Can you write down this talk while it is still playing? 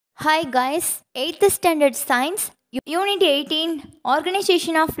Hi guys, 8th Standard Science, Unit 18,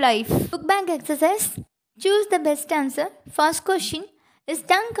 Organization of Life. Book bank exercise. Choose the best answer. First question is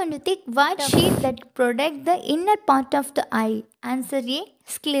tongue and thick white sheet that protect the inner part of the eye. Answer A,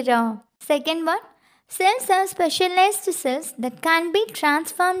 sclera. Second one, cells are specialized cells that can be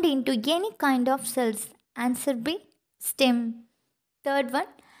transformed into any kind of cells. Answer B, stem. Third one,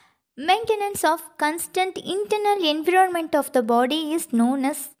 maintenance of constant internal environment of the body is known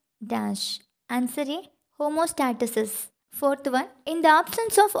as dash. Answer A, homeostasis. Fourth one, in the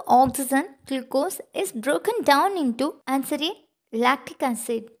absence of oxygen, glucose is broken down into answer A, lactic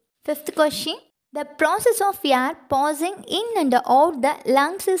acid. Fifth question, the process of air passing in and out the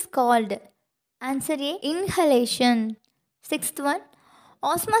lungs is called answer A, inhalation. Sixth one,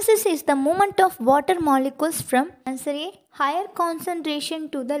 osmosis is the movement of water molecules from answer A, higher concentration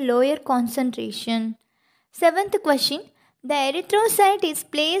to the lower concentration. Seventh question, the erythrocyte is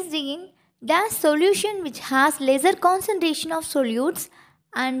placed in the solution which has lesser concentration of solutes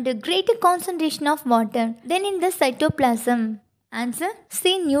and greater concentration of water than in the cytoplasm. Answer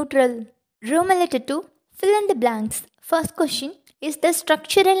C, neutral. Roman letter 2, fill in the blanks. First question is the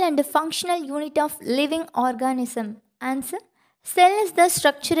structural and functional unit of living organism. Answer cell is the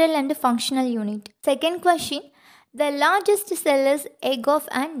structural and functional unit. Second question, the largest cell is egg of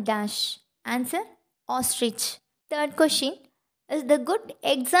and dash. Answer ostrich. Third question is the good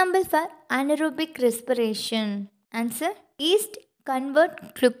example for anaerobic respiration. Answer yeast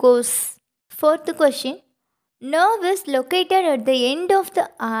convert glucose. Fourth question, nerve is located at the end of the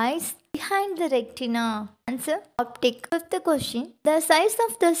eyes behind the retina. Answer optic. Fifth question, the size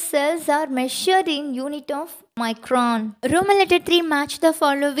of the cells are measured in unit of micron. Roman letter 3 match the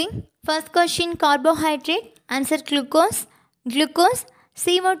following. First question, carbohydrate. Answer glucose. Glucose,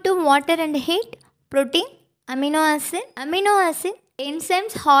 CO2, water and heat. Protein, amino acid,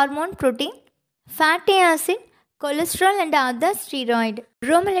 enzymes, hormone, protein, fatty acid, cholesterol and other steroid.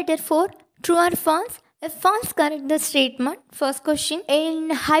 Roman letter 4, true or false? If false, correct the statement. First question, in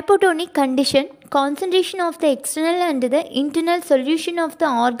hypotonic condition, concentration of the external and the internal solution of the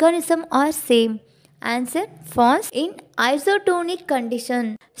organism are same. Answer false. In isotonic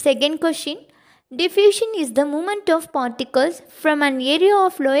condition. Second question, diffusion is the movement of particles from an area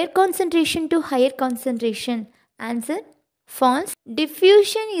of lower concentration to higher concentration. Answer false.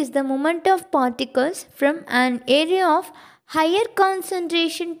 Diffusion is the movement of particles from an area of higher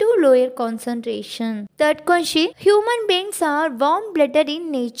concentration to lower concentration. Third question, human beings are warm-blooded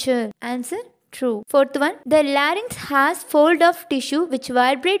in nature. Answer true. Fourth one, the larynx has fold of tissue which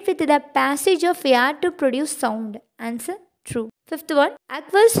vibrate with the passage of air to produce sound. Answer true. Fifth one,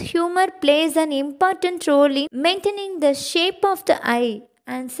 aqueous humor plays an important role in maintaining the shape of the eye.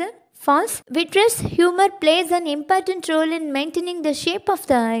 Answer false. Vitreous humor plays an important role in maintaining the shape of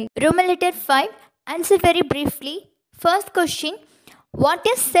the eye. Roman letter 5, answer very briefly. First question, what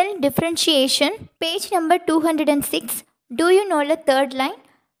is cell differentiation? Page number 206. Do you know the third line?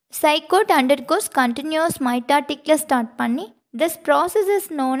 Zygote undergoes continuous mitotic start panni. This process is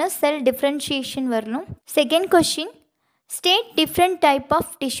known as cell differentiation varnum. Second question, state different type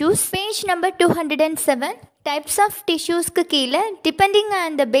of tissues. Page number 207. Types of tissues keela depending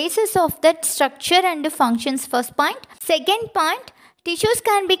on the basis of that structure and functions. First point. Second point, tissues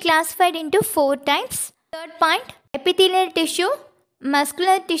can be classified into 4 types. Third point, epithelial tissue,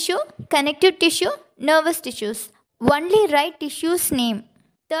 muscular tissue, connective tissue, nervous tissues. Only write tissues name.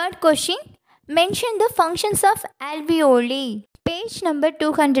 Third question, mention the functions of alveoli. Page number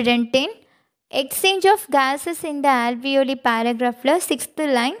 210. Exchange of gases in the alveoli paragraph, 6th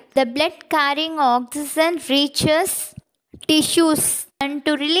line. The blood carrying oxygen reaches tissues and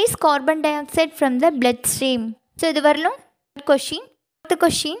to release carbon dioxide from the bloodstream. So, this is the question. The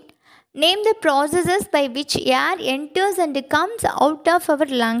question, name the processes by which air enters and comes out of our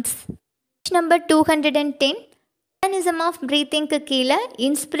lungs. Page number 210. Mechanism of breathing கீழே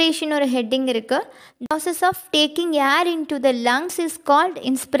inspiration ஒரு heading இருக்கு. The process of taking air into the lungs is called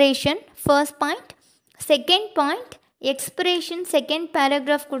inspiration. First point. Second point, expiration. Second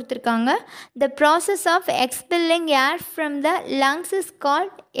paragraph கொடுத்துருக்காங்க. The process of expelling air from the lungs is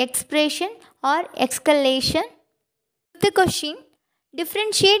called expiration or exhalation. The question,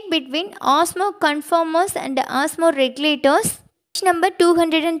 differentiate between osmoconformers and osmoregulators. Page number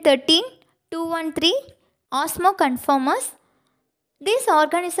 213, 213. Osmoconformers. These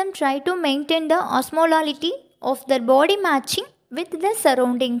organisms try to maintain the osmolality of their body matching with the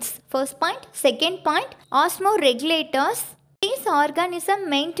surroundings. First point. Second point, osmoregulators. These organisms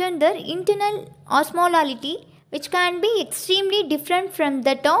maintain their internal osmolality which can be extremely different from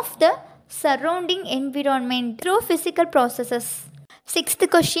that of the surrounding environment through physical processes. Sixth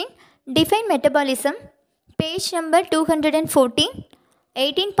question, define metabolism. Page number 214.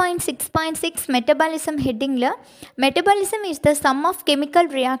 18.6.6 metabolism heading la. Metabolism is the sum of chemical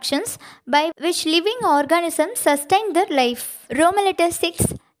reactions by which living organisms sustain their life. Roman letter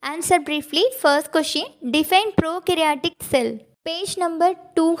 6. Answer briefly. First question, define prokaryotic cell. Page number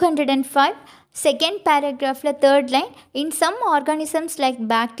 205. Second paragraph la third line. In some organisms like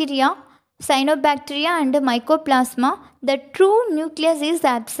bacteria, cyanobacteria and mycoplasma, the true nucleus is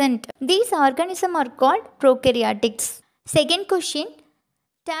absent. These organisms are called prokaryotics. Second question,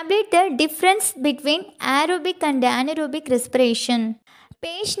 tabulate the difference between aerobic and anaerobic respiration.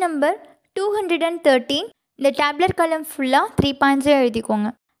 Page number 213. The tabular column full 3 points எழுதிக்கோங்க.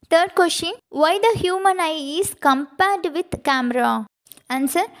 Third question, why the human eye is compared with camera?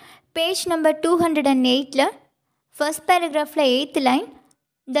 Answer, page number 208 la first paragraph la 8th line.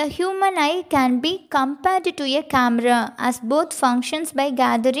 The human eye can be compared to a camera as both functions by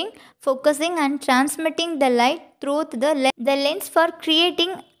gathering, focusing and transmitting the light through the lens for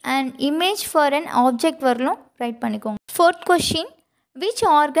creating an image for an object வரலும் write பண்ணிக்கோங்க. Fourth question, which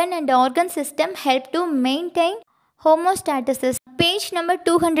organ and organ system help to maintain homeostasis? Page number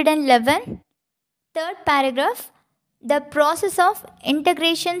 211. Third paragraph, the process of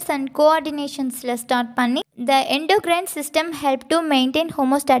integrations and coordinations la start பண்ணி the endocrine system help to maintain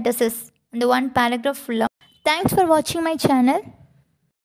homeostasis. The one paragraph full. Thanks for watching my channel.